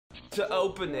To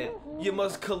open it, you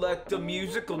must collect the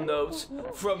musical notes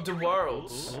from the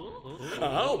worlds.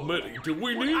 How many do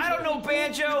we need? I don't know,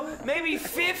 Banjo. Maybe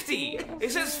 50.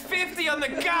 It says 50 on the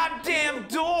goddamn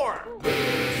door.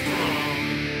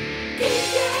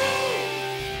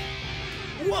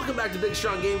 Welcome back to Big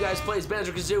Strong Game Guys Plays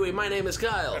Banjo Kazooie. My name is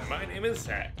Kyle. And my name is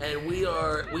Zach. And we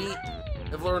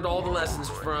have learned all the lessons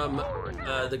from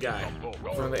the guy.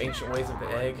 From the ancient ways of the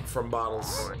egg. From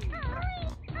bottles.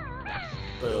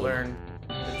 We learned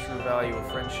the true value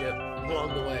of friendship.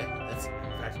 Along the way. That's, in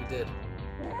fact, we did.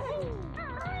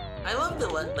 I love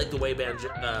the way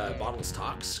Bottles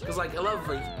talks. Because, like, I love,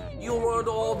 like, you learned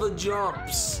all the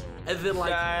jumps. And then,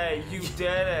 like... Hey, you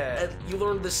did it. And you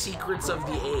learned the secrets of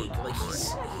the egg. Like,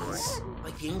 he's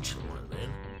like the ancient one,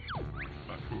 man.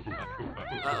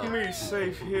 Keep me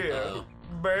safe here.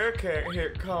 Bear can't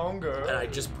hit Conga. And I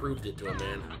just proved it to him,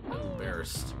 man. I'm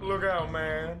embarrassed. Look out,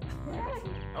 man.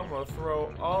 I'm gonna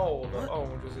throw all the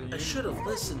oranges at you. I should have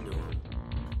listened to him.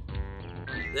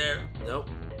 There. Nope.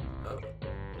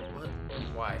 What?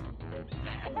 Why?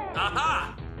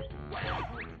 Aha!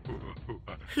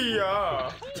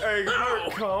 Yeah. Hey,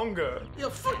 hurt Conga. Yeah,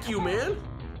 fuck you, man.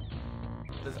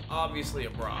 There's obviously a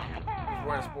bra. He's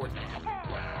wearing a sports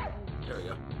bra. There we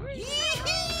go.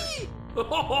 Yee-hee!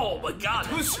 Oh my god.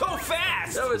 It was so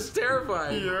fast! That was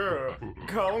terrifying. Yeah.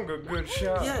 Conga, good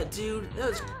shot. Yeah, dude. That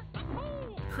was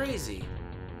crazy.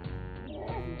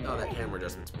 Oh, that camera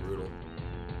adjustment's brutal.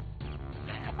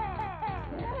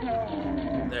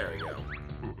 There we go.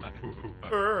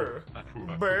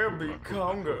 Bear beat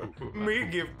Conga. Me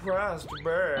give prize to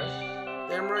Bear.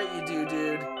 Damn right you do,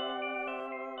 dude.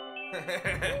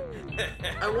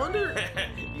 I wonder...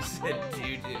 You said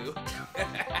doo-doo.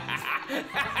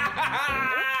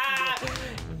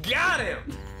 Got him!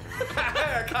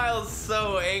 Kyle's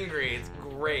so angry. It's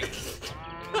great.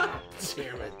 God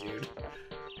damn it, dude.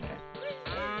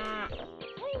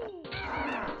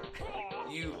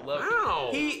 You love Ow.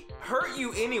 He hurt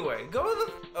you anyway. Go to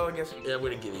the... Oh, I guess... Yeah, I'm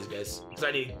gonna get these guys. Because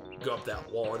I need to go up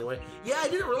that wall anyway. Yeah, I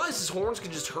didn't realize his horns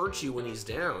could just hurt you when he's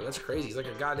down. That's crazy. He's like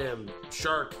a goddamn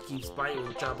shark. Keeps biting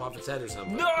and chop off its head or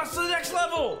something. No, it's the next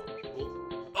level!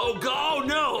 Oh, go!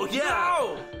 No! Yeah!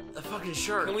 No! The fucking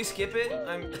shark. Can we skip it?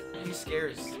 He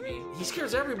scares me. He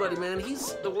scares everybody, man.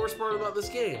 He's the worst part about this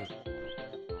game.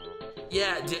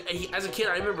 Yeah, as a kid,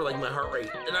 I remember like my heart rate,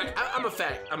 and I'm a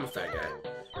fat guy,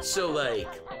 so like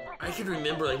I can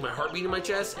remember like my heart beating in my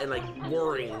chest and like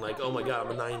worrying like, oh my god,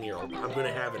 I'm a 9-year-old. I'm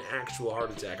gonna have an actual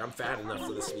heart attack. I'm fat enough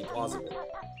for this to be plausible.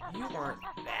 You weren't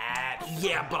that.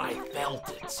 Yeah, but I felt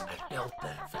it. I felt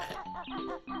that fat.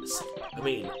 I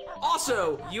mean,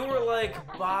 also You were like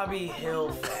Bobby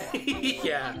Hill fat.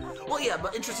 yeah. Well, yeah,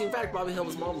 but interesting fact, Bobby Hill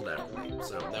was modeled after me,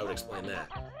 so that would explain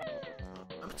that.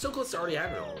 I'm so close to already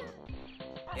having all of them.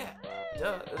 Yeah,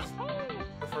 duh. It's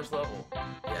the first level.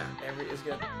 Yeah. It's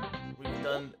good. We've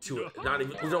done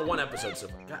We've done one episode so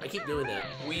far. God, I keep doing that.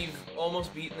 We've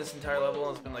almost beaten this entire level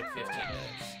and it's been like 15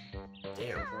 minutes.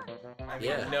 Damn. I mean,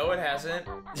 Yeah. no, it hasn't.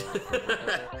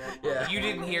 Yeah. You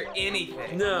didn't hear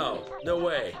anything. No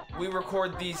way. We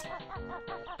record these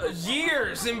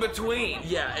years in between.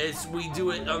 Yeah, we do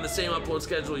it on the same upload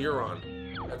schedule you're on.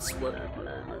 That's what.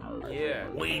 Yeah.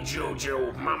 We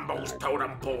Juju, Mambo's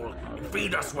totem pole, and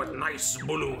feed us with nice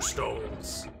blue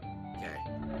stones. Okay.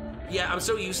 Yeah, I'm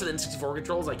so used to the N64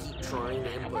 controls, I keep trying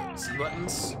to input C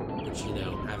buttons, which, you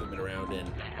know, haven't been around in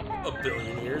a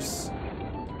billion years.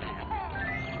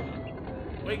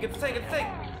 Wait, good thing.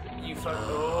 You fuck.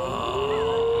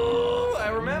 Oh, I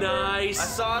remember. Nice. I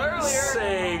saw it earlier.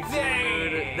 Save, Dang.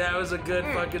 dude. That was a good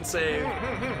fucking save.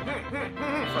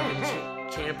 Fucking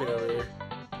champion over here.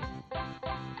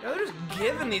 No, they're just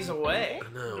giving these away. I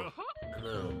know.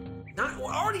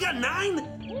 Already got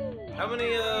 9? How many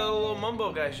little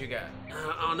mumbo guys you got?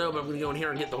 I don't know, but I'm gonna go in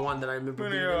here and get the one that I remember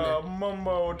being in How there. many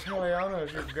mumbo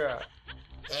Italianas you got?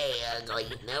 Hey, like,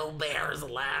 no bears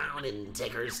allowed in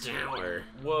Tigger's Tower.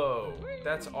 Whoa,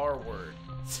 that's our word.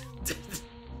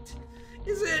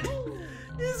 Is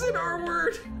it our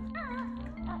word?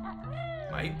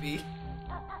 Might be.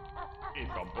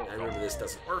 I remember this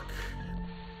doesn't work.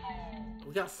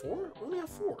 We got 4? We only have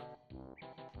 4.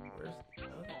 Where's the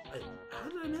other? How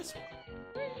did I miss one?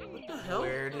 What the hell?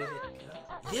 Where did it go?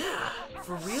 Yeah,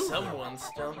 for real. Someone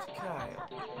stumped Kyle.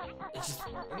 It's just,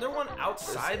 Isn't there one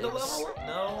outside the level?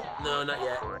 No. no, not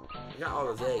yet. I got all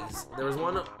those eggs. There was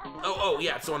one. Oh,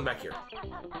 yeah, it's the one back here.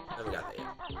 I haven't got that yet.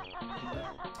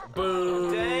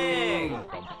 Boom. Dang.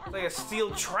 It's like a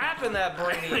steel trap in that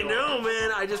brain. I know,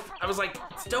 man. I was like,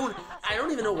 stone. I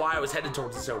don't even know why I was headed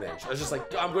towards the Stone Edge. I was just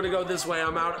like, I'm gonna go this way.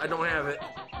 I'm out. I don't have it.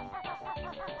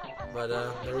 But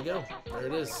there we go. There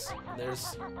it is.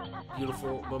 There's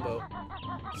beautiful Mumbo.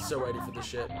 So ready for the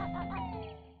shit.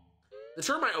 The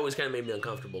termite always kind of made me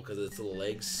uncomfortable because of its little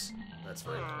legs. That's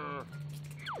fine.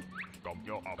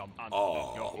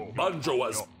 Banjo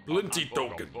has plenty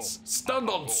tokens. Stand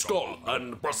on skull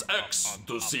and press X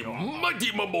to see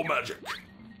mighty Mumbo magic.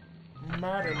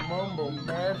 Mighty Mumbo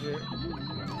magic.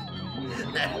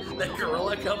 that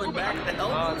gorilla coming back to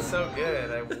help. Oh, it's so good.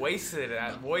 I wasted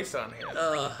that voice on him.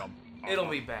 It'll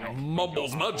be back.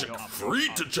 Mumbo's magic free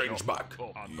to change back.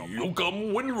 You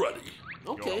come when ready.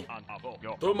 Okay.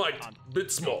 Termite,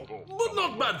 bit small, but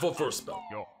not bad for first spell.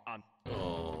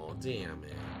 Oh, damn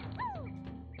it.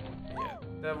 Yeah,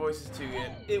 that voice is too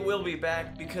good. It will be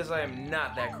back because I am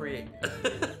not that creative.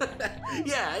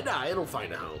 Yeah, nah, it'll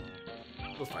find a home.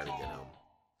 We'll find a good home.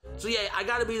 So yeah, I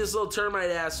gotta be this little termite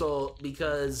asshole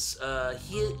because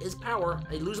his power,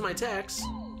 I lose my attacks,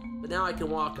 but now I can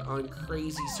walk on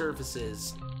crazy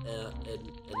surfaces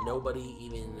and nobody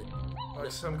even... Or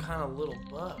some kind of little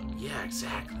bug. Yeah,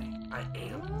 exactly. I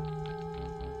am.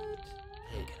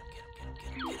 Hey,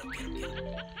 get him.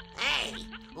 Hey,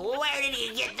 where did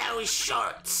you get those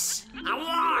shorts? I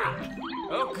want them.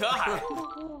 Oh God!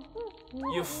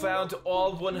 You found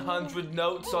all 100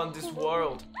 notes on this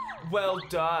world. Well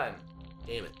done.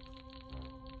 Damn it.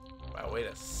 Wow, way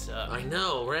to suck. I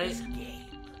know, right?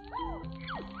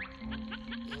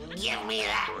 Give me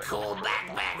that cool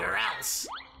backpack or else.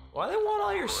 Why do they want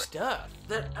all your stuff?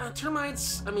 That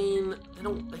termites, I mean,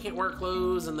 they can't wear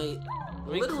clothes and they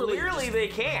literally clearly just... they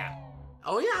can't.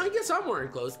 Oh yeah, I guess I'm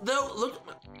wearing clothes. Though, look,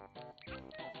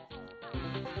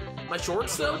 my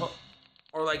shorts though,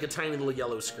 are like a tiny little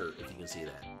yellow skirt, if you can see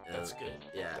that. That's good.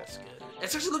 Yeah, That's good.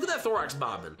 it's actually, look at that thorax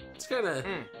bobbing. It's kind of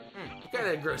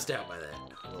grossed out by that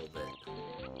a little bit.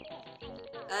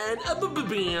 And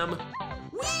bam.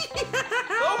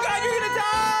 Oh God, you're gonna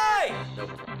die!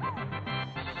 Nope.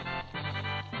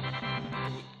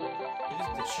 You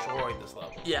just destroyed this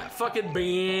level. Yeah, fucking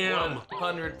bam.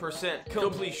 100%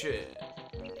 completion.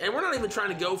 And we're not even trying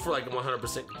to go for like a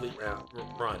 100% complete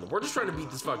run. We're just trying to beat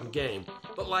this fucking game.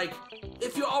 But like,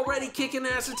 if you're already kicking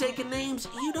ass and taking names,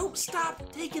 you don't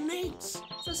stop taking names.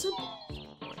 It's that simple.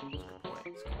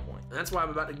 And that's why I'm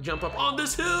about to jump up on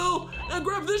this hill and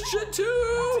grab this shit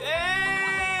too.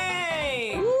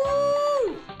 Dang!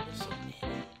 Woo!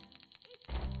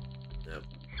 Yep.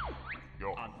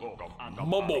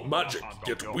 Mumbo magic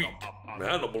get weak.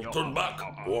 Animal turn back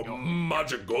or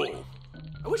magic go.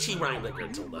 I wish he rhymed like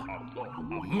Gruntilda.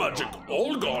 Magic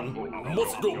all gone.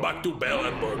 Must go back to Bell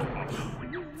and Bird.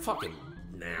 Fucking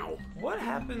now. What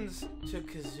happens to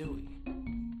Kazooie?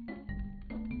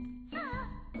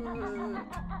 I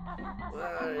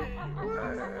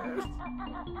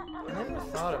never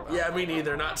thought about it. Yeah, me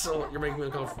neither. Not so. You're making me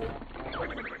uncomfortable.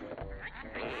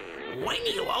 When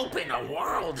you open a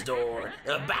world door,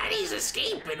 the baddies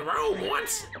escape and roam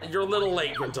once. You're a little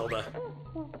late, Gruntilda.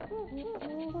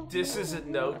 This is a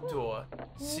note door,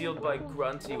 sealed by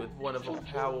Grunty with one of her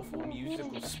powerful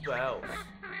musical spells.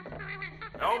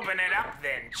 Open it up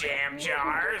then, jam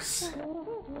jars.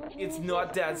 It's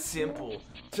not that simple.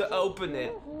 To open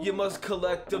it, you must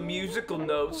collect the musical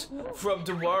notes from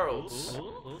the worlds.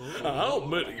 How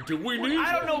many do we need?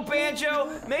 I don't know,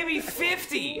 Banjo. Maybe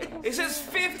 50. It says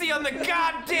 50 on the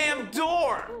goddamn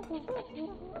door.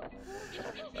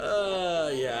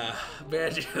 Yeah.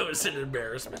 Banjo is an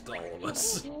embarrassment to all of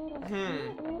us.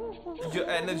 Your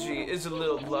energy is a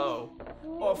little low.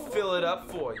 I'll fill it up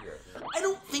for you. I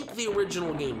don't think the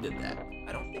original game did that.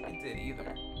 I don't think it did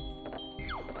either.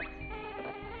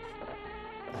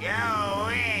 Go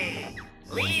away.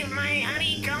 Leave my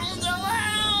honeycombs alone.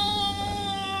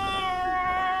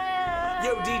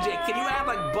 Yo, DJ, can you add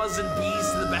like buzzing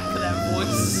bees to the back of that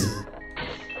voice?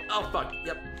 Oh, fuck.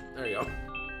 Yep. There you go.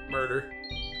 Murder.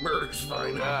 Murder's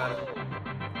fine. God.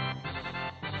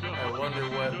 I wonder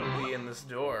what will be in this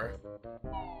door.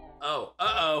 Oh,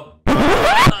 uh-oh.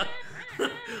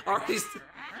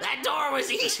 That door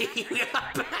was easy. You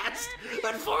got past.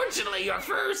 Unfortunately, you're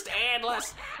first and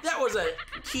last. That was a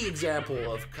key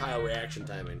example of Kyle reaction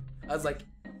timing. I was like,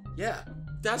 yeah,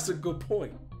 that's a good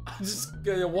point. I'm just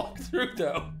gonna walk through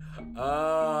though.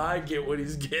 Oh, I get what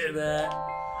he's getting at.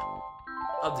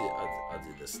 I'll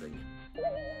do this thing.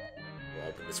 We'll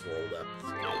open this world up.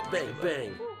 Bang,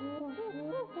 bang.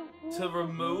 To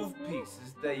remove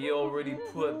pieces that you already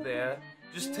put there,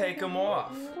 just take them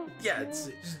off. Yeah, it's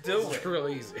do it's it. real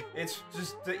easy. It's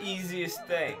just the easiest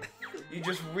thing. You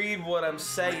just read what I'm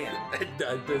saying.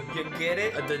 You get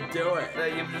it? I didn't do it. Now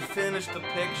you just finish the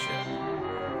picture.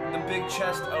 The big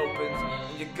chest opens,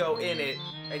 and you go in it,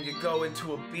 and you go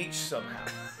into a beach somehow.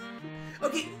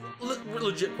 Okay,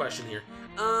 legit question here.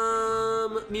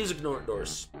 Music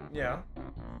doors. Yeah.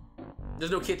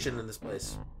 There's no kitchen in this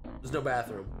place. There's no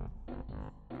bathroom.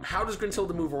 How does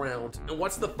Gruntilda move around? And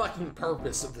what's the fucking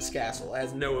purpose of this castle? It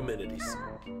has no amenities.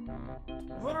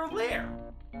 What her lair?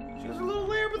 She has a little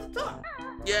lair at the top.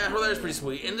 Yeah, her lair's pretty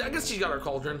sweet. And I guess she's got her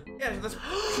cauldron. Yeah,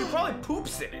 she probably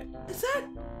poops in it.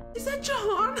 Is that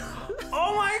Jahan?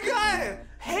 Oh my god!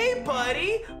 Hey,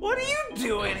 buddy! What are you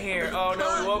doing here? Oh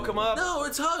no, we woke him up. No,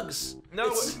 it's hugs.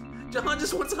 No, Jahan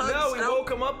just wants hugs. No, we woke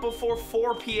him up before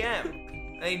 4 p.m.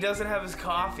 And he doesn't have his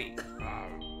coffee.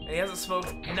 And he hasn't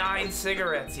smoked 9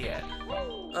 cigarettes yet.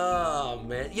 Oh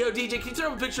man. Yo, DJ, can you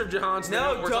throw up a picture of Jahan? So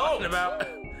No, we're talking about?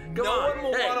 No one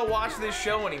will want to watch this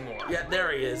show anymore. Yeah,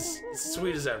 there he is. He's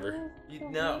sweet as ever.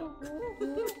 No.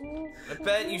 I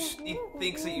bet he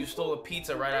thinks that you stole a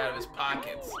pizza right out of his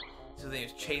pockets. So that he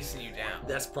was chasing you down.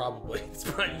 That's probably.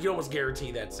 You can almost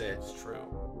guarantee that's it. It's true.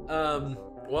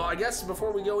 Well, I guess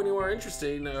before we go anywhere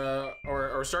interesting,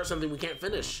 or start something we can't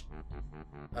finish,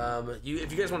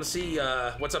 if you guys want to see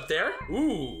what's up there,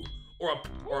 ooh, or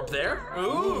up there,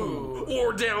 ooh,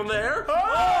 or down there,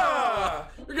 ah!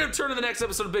 You're gonna turn to the next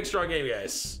episode of Big Strong Game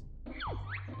Guys.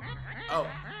 Oh,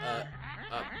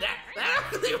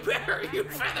 You better, you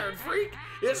feathered freak.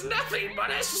 It's nothing but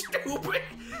a stupid.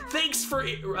 Thanks for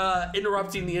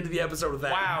interrupting the end of the episode with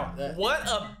that. Wow, what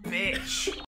a bitch.